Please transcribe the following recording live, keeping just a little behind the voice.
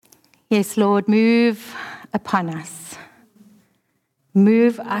Yes, Lord, move upon us.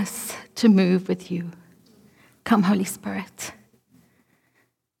 Move us to move with you. Come, Holy Spirit.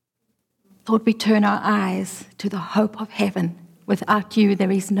 Lord, we turn our eyes to the hope of heaven. Without you,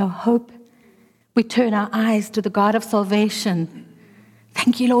 there is no hope. We turn our eyes to the God of salvation.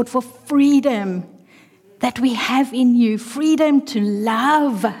 Thank you, Lord, for freedom that we have in you. Freedom to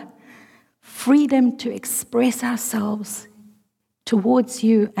love. Freedom to express ourselves towards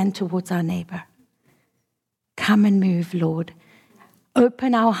you and towards our neighbor. Come and move, Lord.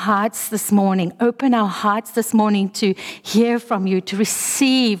 Open our hearts this morning. Open our hearts this morning to hear from you, to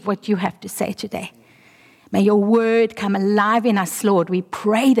receive what you have to say today. May your word come alive in us, Lord. We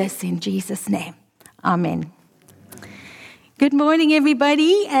pray this in Jesus' name. Amen. Good morning,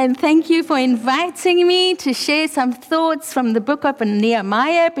 everybody, and thank you for inviting me to share some thoughts from the book of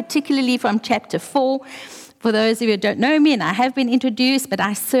Nehemiah, particularly from chapter 4. For those of you who don't know me, and I have been introduced, but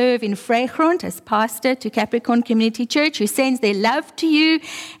I serve in Vrygrond as pastor to Capricorn Community Church, who sends their love to you,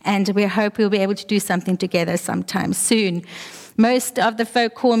 and we hope we'll be able to do something together sometime soon. Most of the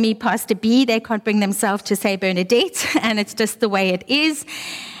folk call me Pastor B. They can't bring themselves to say Bernadette, and it's just the way it is.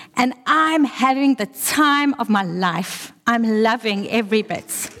 And I'm having the time of my life. I'm loving every bit.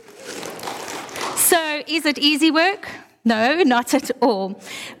 So, is it easy work? No, not at all.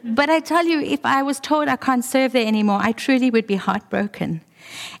 But I tell you, if I was told I can't serve there anymore, I truly would be heartbroken.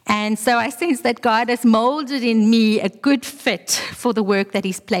 And so I sense that God has molded in me a good fit for the work that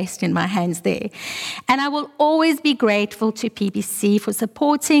He's placed in my hands there. And I will always be grateful to PBC for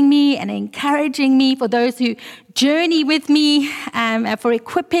supporting me and encouraging me, for those who journey with me, for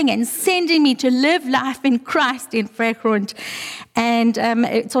equipping and sending me to live life in Christ in Vrygrond. And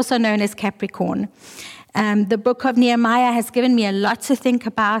it's also known as Capricorn. The book of Nehemiah has given me a lot to think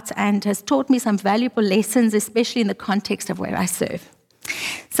about and has taught me some valuable lessons, especially in the context of where I serve.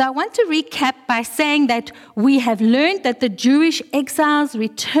 So I want to recap by saying that we have learned that the Jewish exiles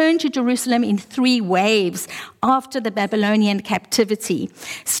returned to Jerusalem in 3 waves after the Babylonian captivity,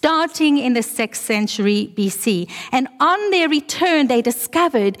 starting in the 6th century BC. And on their return, they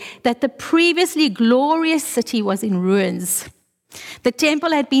discovered that the previously glorious city was in ruins. The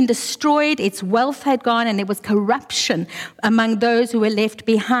temple had been destroyed, its wealth had gone, and there was corruption among those who were left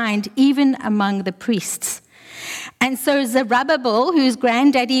behind, even among the priests. And so Zerubbabel, whose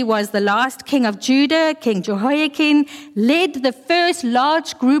granddaddy was the last king of Judah, King Jehoiakim, led the first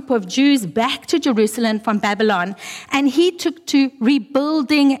large group of Jews back to Jerusalem from Babylon. And he took to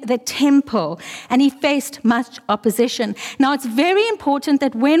rebuilding the temple, and he faced much opposition. Now, it's very important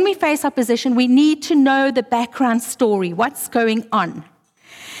that when we face opposition, we need to know the background story, what's going on.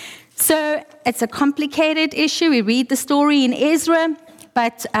 So it's a complicated issue. We read the story in Ezra,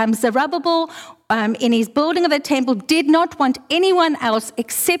 but Zerubbabel, in his building of the temple, did not want anyone else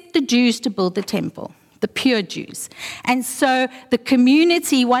except the Jews to build the temple, the pure Jews. And so the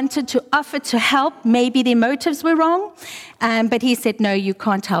community wanted to offer to help. Maybe their motives were wrong, but he said, no, you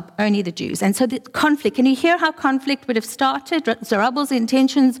can't help, only the Jews. And so the conflict, can you hear how conflict would have started? Zerubbabel's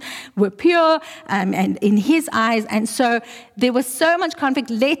intentions were pure and in his eyes, and so there was so much conflict.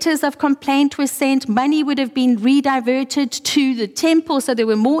 Letters of complaint were sent. Money would have been rediverted to the temple, so there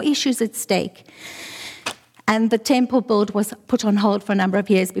were more issues at stake. And the temple build was put on hold for a number of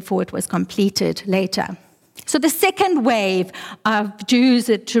years before it was completed later. So the second wave of Jews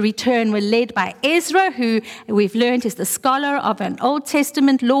to return were led by Ezra, who we've learned is the scholar of an Old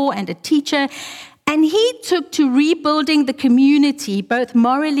Testament law and a teacher. And he took to rebuilding the community, both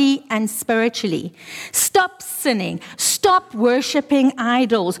morally and spiritually. Stop sinning. Stop worshiping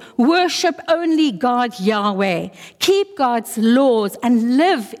idols. Worship only God Yahweh. Keep God's laws and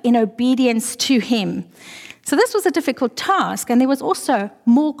live in obedience to Him. So this was a difficult task, and there was also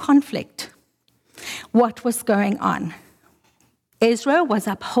more conflict. What was going on? Ezra was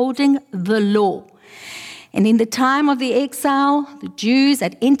upholding the law. And in the time of the exile, the Jews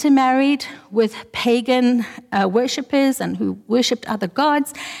had intermarried with pagan worshippers and who worshipped other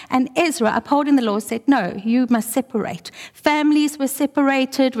gods. And Ezra, upholding the law, said, no, you must separate. Families were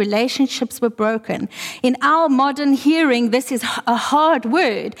separated, relationships were broken. In our modern hearing, this is a hard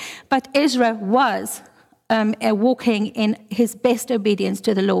word, but Ezra was walking in his best obedience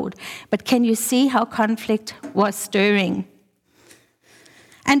to the Lord. But can you see how conflict was stirring?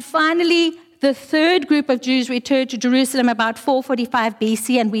 And finally, the third group of Jews returned to Jerusalem about 445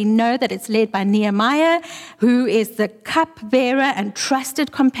 BC, and we know that it's led by Nehemiah, who is the cupbearer and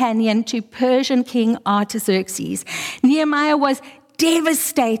trusted companion to Persian King Artaxerxes. Nehemiah was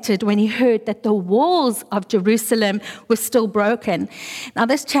devastated when he heard that the walls of Jerusalem were still broken. Now,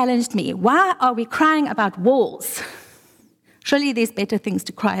 this challenged me. Why are we crying about walls? Surely there's better things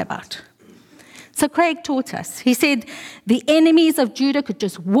to cry about. So Craig taught us. He said the enemies of Judah could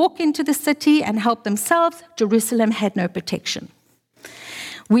just walk into the city and help themselves. Jerusalem had no protection.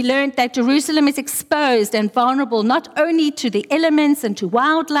 We learned that Jerusalem is exposed and vulnerable not only to the elements and to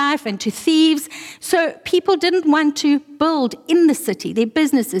wildlife and to thieves. So people didn't want to build in the city, their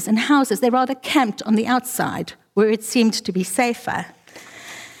businesses and houses. They rather camped on the outside where it seemed to be safer.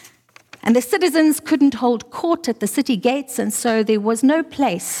 And the citizens couldn't hold court at the city gates, and so there was no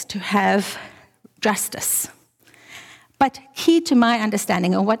place to have justice. But key to my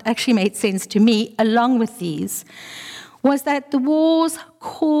understanding, or what actually made sense to me along with these, was that the wars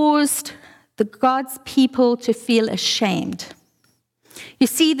caused God's people to feel ashamed. You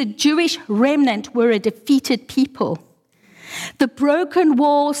see, the Jewish remnant were a defeated people. The broken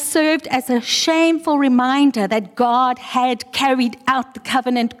wall served as a shameful reminder that God had carried out the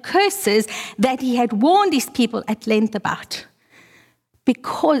covenant curses that he had warned his people at length about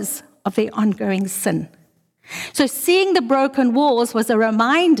because of their ongoing sin. So seeing the broken walls was a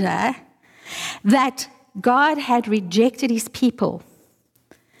reminder that God had rejected his people,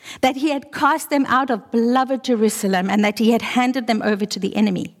 that he had cast them out of beloved Jerusalem, and that he had handed them over to the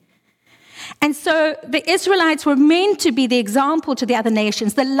enemy. And so the Israelites were meant to be the example to the other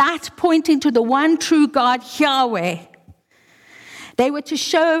nations, the light pointing to the one true God, Yahweh. They were to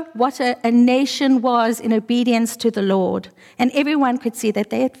show what a nation was in obedience to the Lord, and everyone could see that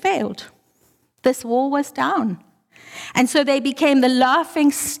they had failed. This wall was down. And so they became the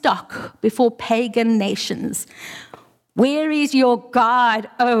laughing stock before pagan nations. Where is your God,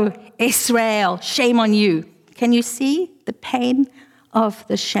 O Israel? Shame on you. Can you see the pain of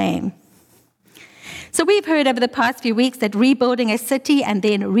the shame? So we've heard over the past few weeks that rebuilding a city and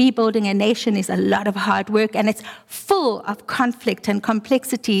then rebuilding a nation is a lot of hard work, and it's full of conflict and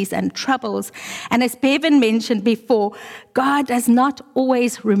complexities and troubles. And as Bevan mentioned before, God does not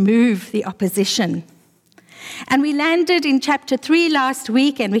always remove the opposition. And we landed in chapter 3 last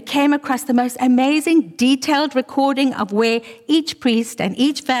week, and we came across the most amazing detailed recording of where each priest and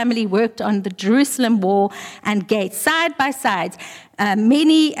each family worked on the Jerusalem wall and gates side by side,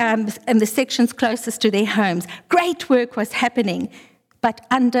 many in the sections closest to their homes. Great work was happening, but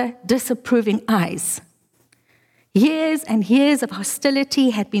under disapproving eyes. Years and years of hostility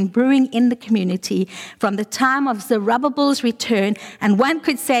had been brewing in the community from the time of Zerubbabel's return, and one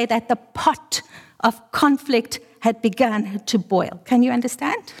could say that the pot of conflict had begun to boil. Can you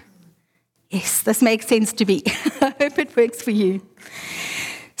understand? Yes, this makes sense to me. I hope it works for you.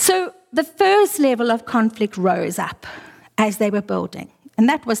 So the first level of conflict rose up as they were building, and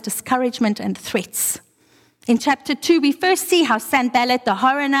that was discouragement and threats. In chapter 2, we first see how Sanballat the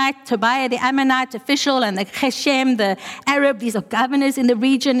Horonite, Tobiah the Ammonite official, and the Geshem the Arab, these are governors in the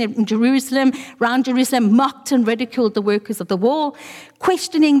region in Jerusalem, around Jerusalem, mocked and ridiculed the workers of the wall,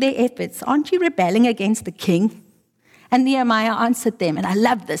 questioning their efforts. Aren't you rebelling against the king? And Nehemiah answered them, and I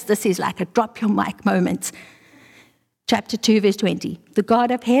love this. This is like a drop your mic moment. Chapter 2, verse 20. The God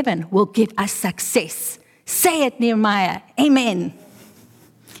of heaven will give us success. Say it, Nehemiah. Amen.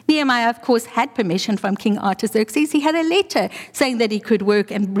 Nehemiah, of course, had permission from King Artaxerxes. He had a letter saying that he could work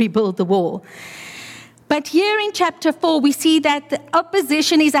and rebuild the wall. But here in chapter 4, we see that the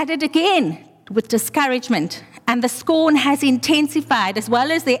opposition is at it again with discouragement, and the scorn has intensified, as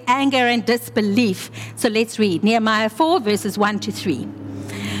well as their anger and disbelief. So let's read Nehemiah 4, verses 1 to 3.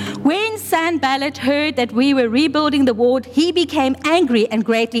 When Sanballat heard that we were rebuilding the wall, he became angry and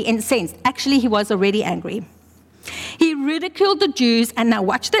greatly incensed. Actually, he was already angry. He ridiculed the Jews, and now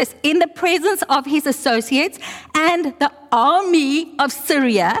watch this, in the presence of his associates and the army of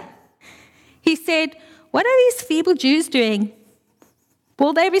Syria. He said, what are these feeble Jews doing?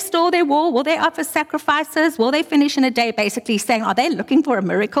 Will they restore their wall? Will they offer sacrifices? Will they finish in a day? Basically saying, are they looking for a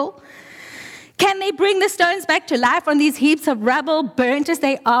miracle? Can they bring the stones back to life on these heaps of rubble, burnt as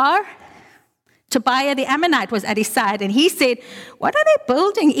they are? Tobiah the Ammonite was at his side, and he said, what are they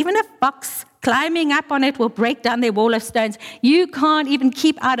building? Even a fox climbing up on it will break down their wall of stones. You can't even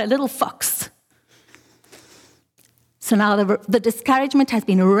keep out a little fox. So now the discouragement has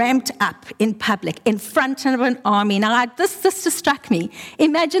been ramped up in public, in front of an army. Now, this just struck me.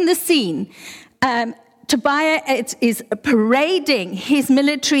 Imagine the scene. Tobiah is parading his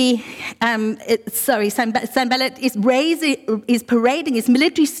military, Sanballat is parading his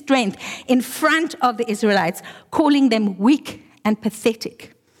military strength in front of the Israelites, calling them weak and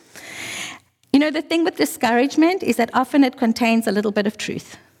pathetic. You know, the thing with discouragement is that often it contains a little bit of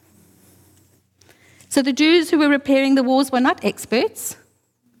truth. So the Jews who were repairing the walls were not experts.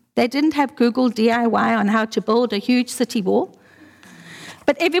 They didn't have Google DIY on how to build a huge city wall.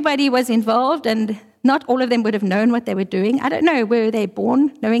 But everybody was involved, and not all of them would have known what they were doing. I don't know, were they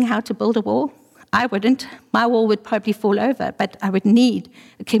born knowing how to build a wall? I wouldn't. My wall would probably fall over, but I would need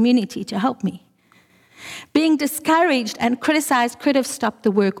a community to help me. Being discouraged and criticized could have stopped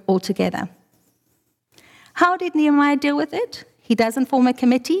the work altogether. How did Nehemiah deal with it? He doesn't form a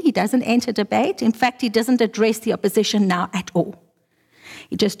committee. He doesn't enter debate. In fact, he doesn't address the opposition now at all.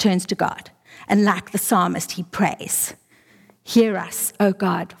 He just turns to God. And like the psalmist, he prays, "Hear us, O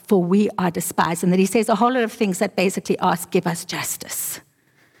God, for we are despised." And then he says a whole lot of things that basically ask, "Give us justice."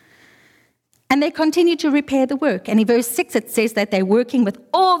 And they continue to repair the work. And in verse 6, it says that they're working with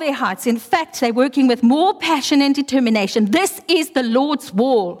all their hearts. In fact, they're working with more passion and determination. This is the Lord's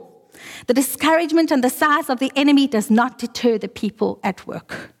wall. The discouragement and the size of the enemy does not deter the people at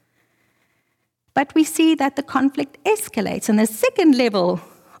work. But we see that the conflict escalates, and the second level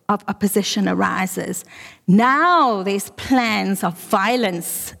of opposition arises. Now there's plans of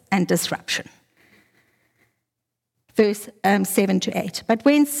violence and disruption. Verse 7 to 8. But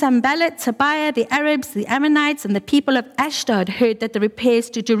when Sanballat, Tobiah, the Arabs, the Ammonites, and the people of Ashdod heard that the repairs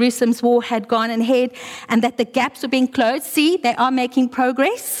to Jerusalem's wall had gone ahead and that the gaps were being closed, see, they are making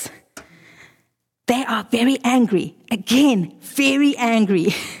progress. They are very angry. Again, very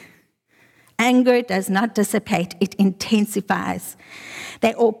angry. Anger does not dissipate, it intensifies.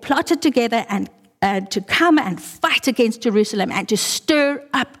 They all plotted together and to come and fight against Jerusalem and to stir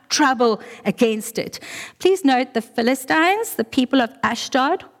up trouble against it. Please note the Philistines, the people of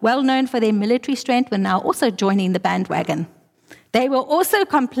Ashdod, well known for their military strength, were now also joining the bandwagon. They were also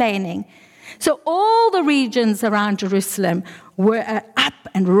complaining. So all the regions around Jerusalem were up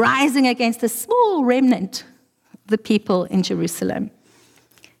and rising against a small remnant of the people in Jerusalem.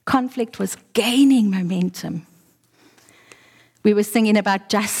 Conflict was gaining momentum. We were singing about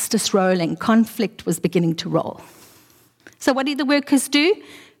justice rolling. Conflict was beginning to roll. So what did the workers do?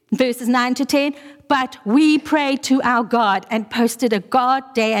 Verses 9 to 10. But we prayed to our God and posted a guard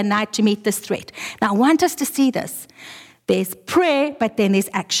day and night to meet this threat. Now I want us to see this. There's prayer, but then there's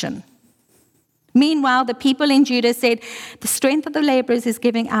action. Meanwhile, the people in Judah said, the strength of the laborers is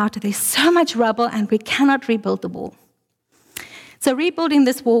giving out. There's so much rubble and we cannot rebuild the wall. So rebuilding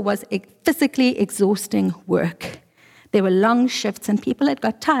this wall was physically exhausting work. There were long shifts and people had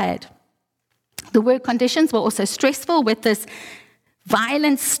got tired. The work conditions were also stressful with this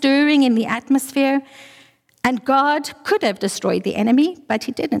violent stirring in the atmosphere. And God could have destroyed the enemy, but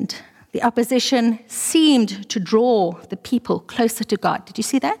he didn't. The opposition seemed to draw the people closer to God. Did you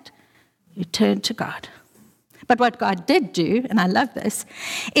see that? You turned to God. But what God did do, and I love this,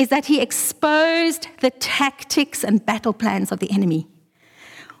 is that he exposed the tactics and battle plans of the enemy.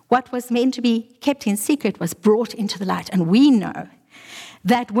 What was meant to be kept in secret was brought into the light. And we know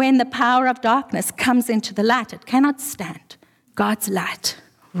that when the power of darkness comes into the light, it cannot stand. God's light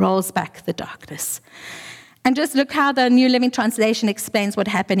rolls back the darkness. And just look how the New Living Translation explains what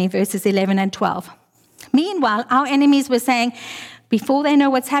happened in verses 11 and 12. Meanwhile, our enemies were saying, before they know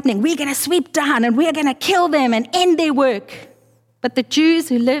what's happening, we're going to sweep down and we're going to kill them and end their work. But the Jews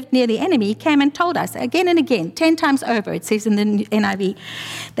who lived near the enemy came and told us again and again, 10 times over, it says in the NIV,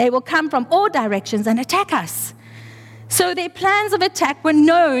 they will come from all directions and attack us. So their plans of attack were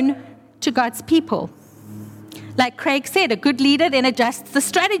known to God's people. Like Craig said, a good leader then adjusts the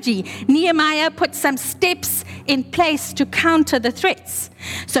strategy. Nehemiah put some steps in place to counter the threats.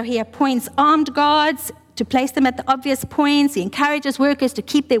 So he appoints armed guards to place them at the obvious points. He encourages workers to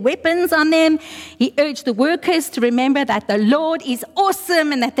keep their weapons on them. He urged the workers to remember that the Lord is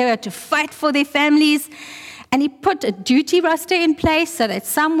awesome and that they are to fight for their families. And he put a duty roster in place so that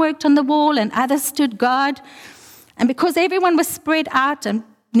some worked on the wall and others stood guard. And because everyone was spread out, and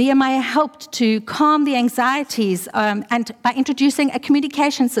Nehemiah helped to calm the anxieties and by introducing a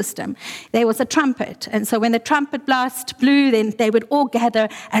communication system. There was a trumpet, and so when the trumpet blast blew, then they would all gather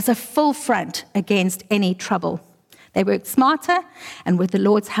as a full front against any trouble. They worked smarter, and with the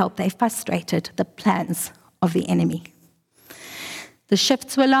Lord's help, they frustrated the plans of the enemy. The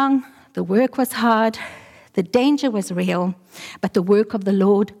shifts were long, the work was hard, the danger was real, but the work of the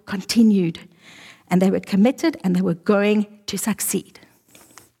Lord continued, and they were committed, and they were going to succeed.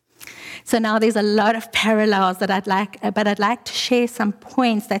 So now there's a lot of parallels that I'd like to share some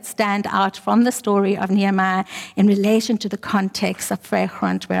points that stand out from the story of Nehemiah in relation to the context of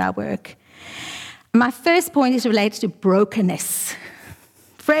Vrygrond, where I work. My first point is related to brokenness.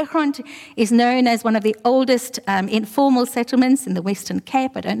 Vrygrond is known as one of the oldest informal settlements in the Western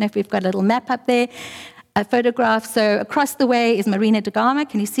Cape. I don't know if we've got a little map up there, a photograph. So across the way is Marina de Gama.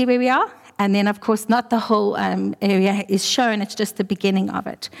 Can you see where we are? And then, of course, not the whole area is shown. It's just the beginning of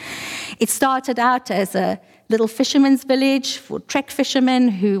it. It started out as a little fisherman's village for trek fishermen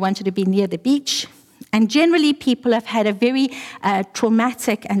who wanted to be near the beach. And generally, people have had a very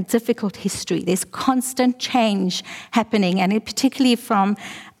traumatic and difficult history. There's constant change happening, and particularly from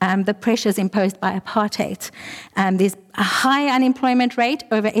the pressures imposed by apartheid. There's a high unemployment rate,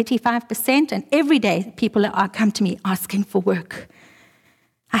 over 85%, and every day people come to me asking for work.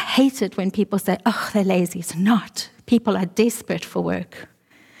 I hate it when people say, oh, they're lazy. It's not. People are desperate for work.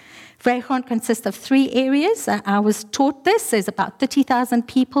 Vrygrond consists of 3 areas. I was taught this. There's about 30,000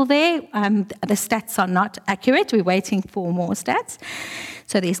 people there. The stats are not accurate. We're waiting for more stats.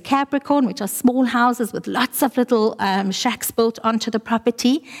 So there's Capricorn, which are small houses with lots of little shacks built onto the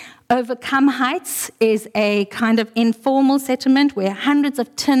property. Overcome Heights is a kind of informal settlement where hundreds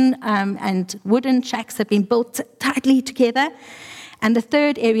of tin and wooden shacks have been built tightly together. And the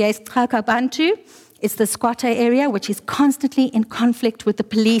third area is Trakabantu. It's the squatter area, which is constantly in conflict with the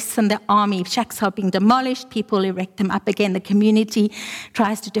police and the army. Shacks are being demolished, people erect them up again. The community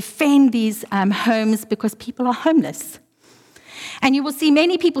tries to defend these homes because people are homeless. And you will see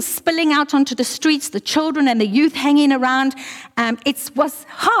many people spilling out onto the streets, the children and the youth hanging around. It was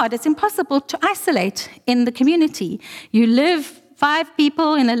hard. It's impossible to isolate in the community. You live 5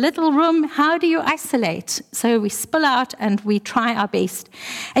 people in a little room, how do you isolate? So we spill out and we try our best.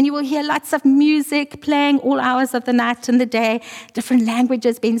 And you will hear lots of music playing all hours of the night and the day, different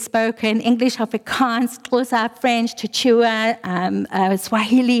languages being spoken, English, Afrikaans, Xhosa, French, Chichewa,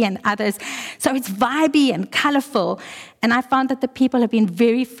 Swahili and others. So it's vibey and colorful. And I found that the people have been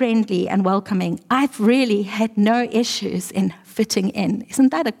very friendly and welcoming. I've really had no issues in fitting in. Isn't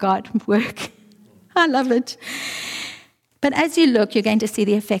that a God work? I love it. But as you look, you're going to see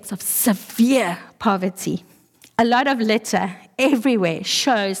the effects of severe poverty. A lot of litter everywhere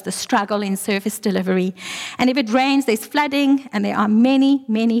shows the struggle in service delivery. And if it rains, there's flooding, and there are many,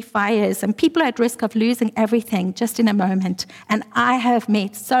 many fires. And people are at risk of losing everything just in a moment. And I have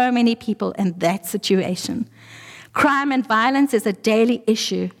met so many people in that situation. Crime and violence is a daily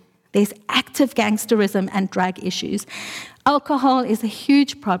issue. There's active gangsterism and drug issues. Alcohol is a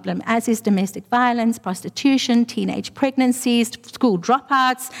huge problem, as is domestic violence, prostitution, teenage pregnancies, school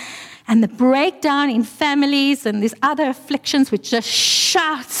dropouts, and the breakdown in families and these other afflictions which just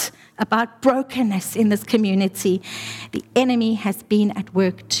shout about brokenness in this community. The enemy has been at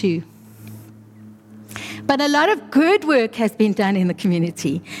work too. But a lot of good work has been done in the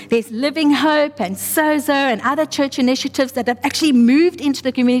community. There's Living Hope and Sozo and other church initiatives that have actually moved into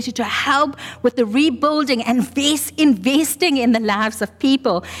the community to help with the rebuilding and investing in the lives of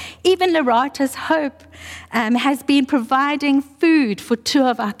people. Even Lorata's Hope has been providing food for 2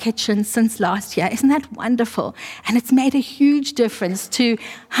 of our kitchens since last year. Isn't that wonderful? And it's made a huge difference to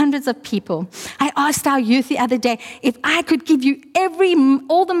hundreds of people. I asked our youth the other day, if I could give you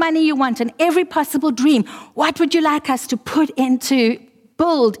all the money you want and every possible dream, what would you like us to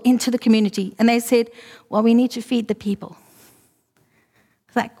build into the community? And they said, well, we need to feed the people.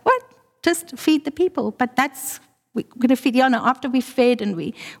 It's like, what? Just feed the people. But we're going to feed Yana after we've fed and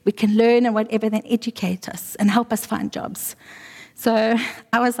we can learn and whatever, then educate us and help us find jobs. So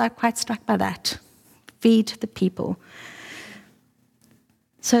I was quite struck by that. Feed the people.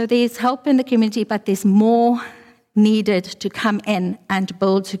 So there's help in the community, but there's more needed to come in and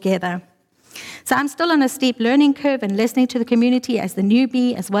build together. So I'm still on a steep learning curve and listening to the community as the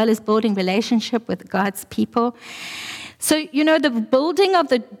newbie, as well as building relationship with God's people. So, the building of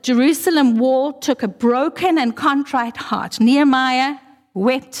the Jerusalem wall took a broken and contrite heart. Nehemiah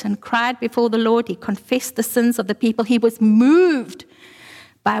wept and cried before the Lord. He confessed the sins of the people. He was moved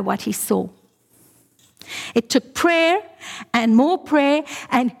by what he saw. It took prayer and more prayer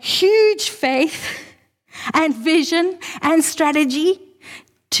and huge faith and vision and strategy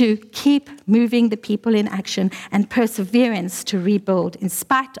to keep moving the people in action and perseverance to rebuild in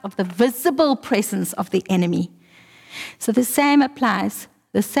spite of the visible presence of the enemy. So the same applies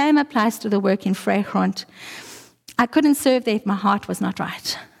to the work in Vrygrond. I couldn't serve there if my heart was not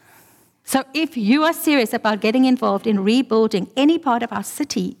right. So if you are serious about getting involved in rebuilding any part of our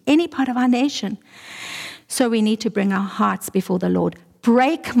city, any part of our nation, so we need to bring our hearts before the Lord.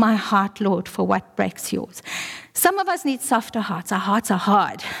 Break my heart, Lord, for what breaks yours. Some of us need softer hearts. Our hearts are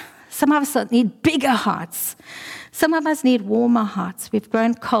hard. Some of us need bigger hearts. Some of us need warmer hearts. We've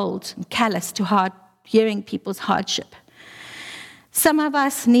grown cold and callous to hearing people's hardship. Some of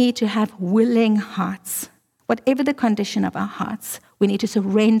us need to have willing hearts. Whatever the condition of our hearts, we need to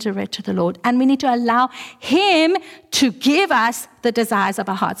surrender it to the Lord. And we need to allow Him to give us the desires of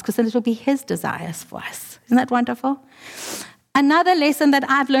our hearts, because then it will be His desires for us. Isn't that wonderful? Another lesson that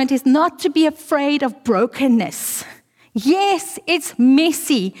I've learned is not to be afraid of brokenness. Yes, it's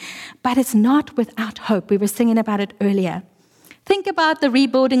messy, but it's not without hope. We were singing about it earlier. Think about the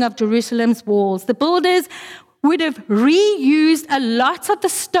rebuilding of Jerusalem's walls. The builders would have reused a lot of the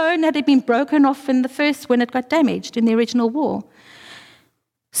stone that had been broken off when it got damaged in the original wall.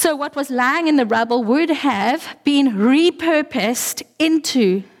 So what was lying in the rubble would have been repurposed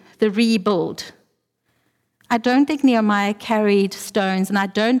into the rebuild. I don't think Nehemiah carried stones, and I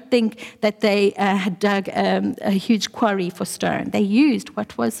don't think that they had dug a huge quarry for stone. They used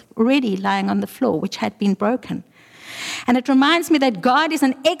what was already lying on the floor, which had been broken. And it reminds me that God is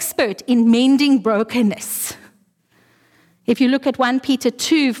an expert in mending brokenness. If you look at 1 Peter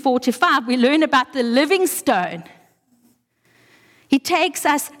 2, 4-5, we learn about the living stone. He takes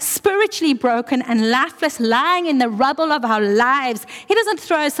us spiritually broken and lifeless, lying in the rubble of our lives. He doesn't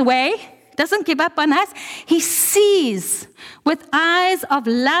throw us away, doesn't give up on us. He sees with eyes of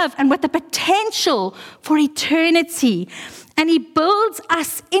love and with the potential for eternity. And he builds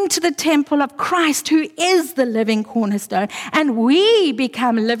us into the temple of Christ, who is the living cornerstone. And we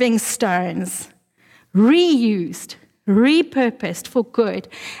become living stones, reused, repurposed for good.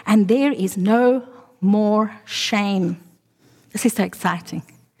 And there is no more shame. This is so exciting.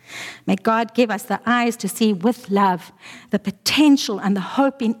 May God give us the eyes to see with love the potential and the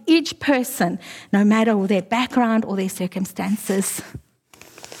hope in each person, no matter their background or their circumstances.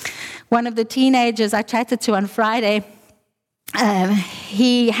 One of the teenagers I chatted to on Friday,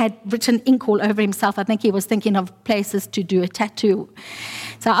 he had written ink all over himself. I think he was thinking of places to do a tattoo.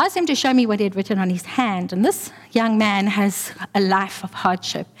 So I asked him to show me what he had written on his hand. And this young man has a life of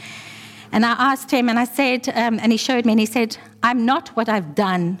hardship. And I asked him, and I said, and he showed me, and he said, I'm not what I've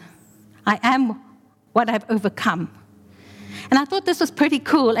done. I am what I've overcome. And I thought this was pretty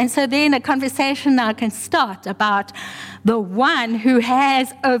cool. And so then a conversation now can start about the one who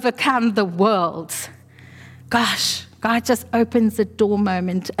has overcome the world. Gosh, God just opens the door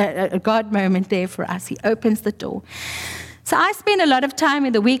moment, a God moment there for us. He opens the door. So I spend a lot of time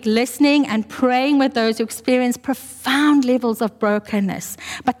in the week listening and praying with those who experience profound levels of brokenness.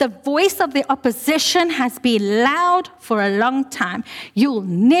 But the voice of the opposition has been loud for a long time. You'll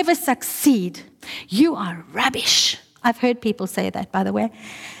never succeed. You are rubbish. I've heard people say that, by the way.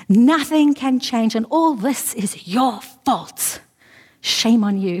 Nothing can change, and all this is your fault. Shame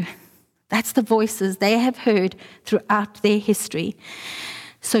on you. That's the voices they have heard throughout their history.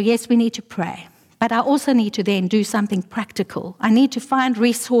 So yes, we need to pray. But I also need to then do something practical. I need to find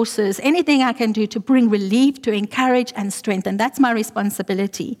resources, anything I can do to bring relief, to encourage and strengthen. That's my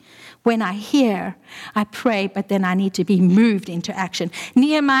responsibility. When I hear, I pray, but then I need to be moved into action.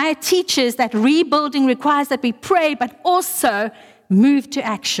 Nehemiah teaches that rebuilding requires that we pray, but also move to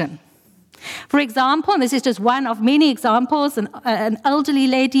action. For example, and this is just one of many examples, an elderly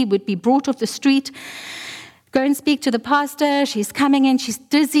lady would be brought off the street. Go and speak to the pastor. She's coming in. She's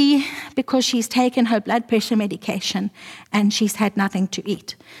dizzy because she's taken her blood pressure medication and she's had nothing to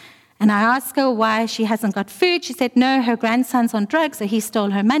eat. And I asked her why she hasn't got food. She said, no, her grandson's on drugs, so he stole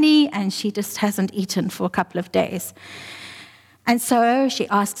her money and she just hasn't eaten for a couple of days. And so she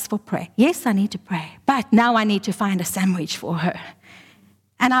asks for prayer. Yes, I need to pray, but now I need to find a sandwich for her.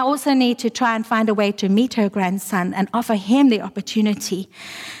 And I also need to try and find a way to meet her grandson and offer him the opportunity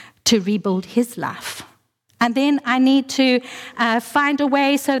to rebuild his life. And then I need to find a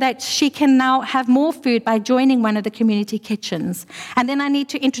way so that she can now have more food by joining one of the community kitchens. And then I need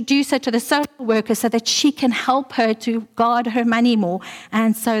to introduce her to the social worker so that she can help her to guard her money more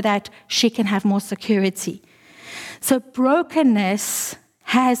and so that she can have more security. So brokenness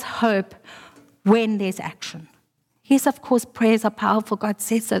has hope when there's action. Yes, of course, prayers are powerful. God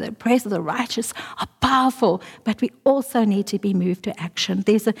says so, that prayers of the righteous are powerful, but we also need to be moved to action.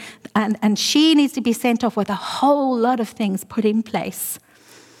 And she needs to be sent off with a whole lot of things put in place.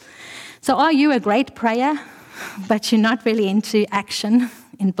 So are you a great prayer, but you're not really into action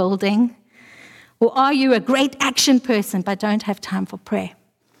in building? Or are you a great action person, but don't have time for prayer?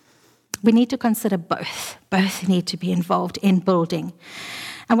 We need to consider both. Both need to be involved in building.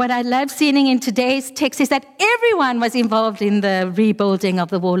 And what I love seeing in today's text is that everyone was involved in the rebuilding of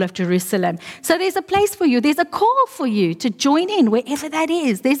the wall of Jerusalem. So there's a place for you. There's a call for you to join in wherever that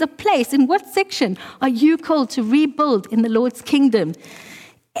is. There's a place. In what section are you called to rebuild in the Lord's kingdom?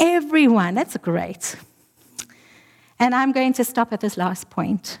 Everyone. That's great. And I'm going to stop at this last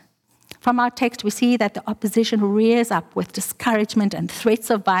point. From our text, we see that the opposition rears up with discouragement and threats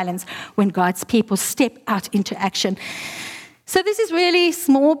of violence when God's people step out into action. So this is really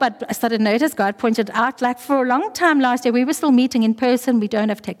small, but I started to notice, God pointed out, like for a long time last year, we were still meeting in person. We don't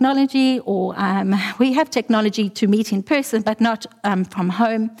have technology, or we have technology to meet in person, but not from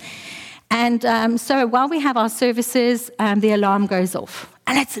home. And so while we have our services, the alarm goes off.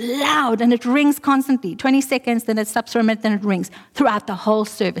 And it's loud, and it rings constantly. 20 seconds, then it stops for a minute, then it rings throughout the whole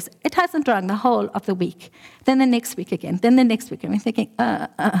service. It hasn't rung the whole of the week. Then the next week again, then the next week. And we're thinking,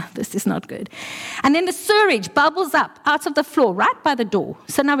 this is not good. And then the sewage bubbles up out of the floor right by the door.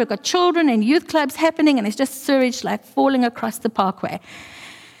 So now we've got children and youth clubs happening, and it's just sewage like falling across the parkway.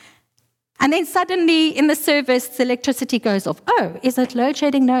 And then suddenly in the service, the electricity goes off. Oh, is it load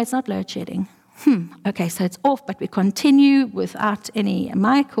shedding? No, it's not load shedding. Okay, so it's off, but we continue without any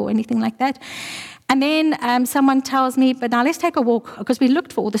mic or anything like that. And then someone tells me, but now let's take a walk, because we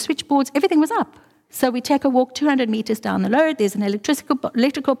looked for all the switchboards, everything was up. So we take a walk 200 meters down the road. There's an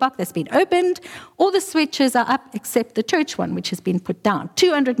electrical box that's been opened. All the switches are up except the church one, which has been put down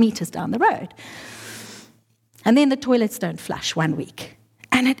 200 meters down the road. And then the toilets don't flush 1 week.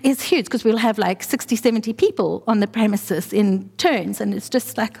 And it is huge, because we'll have like 60, 70 people on the premises in turns, and it's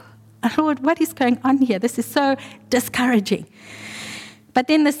just like, Lord, what is going on here? This is so discouraging. But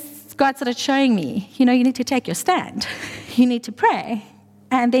then God started showing me, you need to take your stand. You need to pray.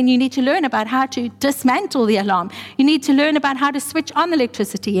 And then you need to learn about how to dismantle the alarm. You need to learn about how to switch on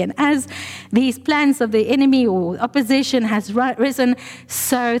electricity. And as these plans of the enemy or opposition has risen,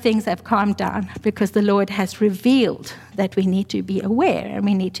 so things have calmed down, because the Lord has revealed that we need to be aware and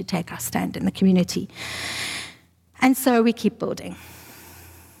we need to take our stand in the community. And so we keep building.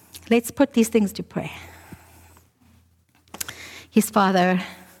 Let's put these things to prayer. Yes, Father,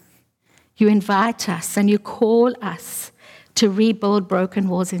 you invite us and you call us to rebuild broken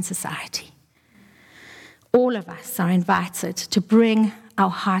walls in society. All of us are invited to bring our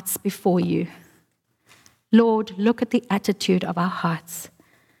hearts before you. Lord, look at the attitude of our hearts.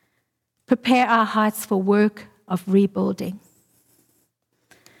 Prepare our hearts for work of rebuilding.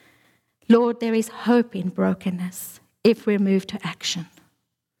 Lord, there is hope in brokenness if we move to action.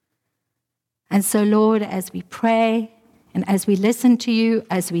 And so, Lord, as we pray and as we listen to you,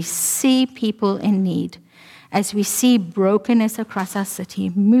 as we see people in need, as we see brokenness across our city,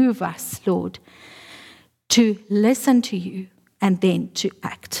 move us, Lord, to listen to you and then to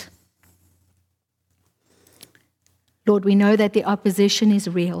act. Lord, we know that the opposition is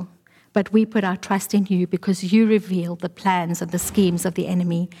real, but we put our trust in you, because you reveal the plans and the schemes of the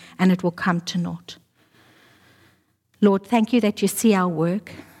enemy, and it will come to naught. Lord, thank you that you see our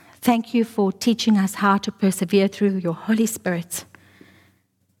work. Thank you for teaching us how to persevere through your Holy Spirit.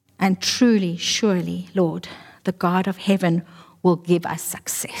 And truly, surely, Lord, the God of heaven will give us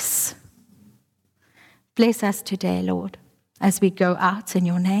success. Bless us today, Lord, as we go out in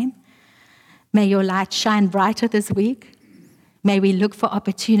your name. May your light shine brighter this week. May we look for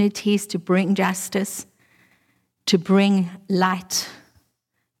opportunities to bring justice, to bring light,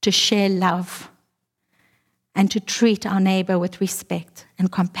 to share love, and to treat our neighbor with respect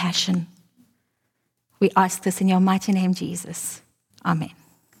and compassion. We ask this in your mighty name, Jesus. Amen.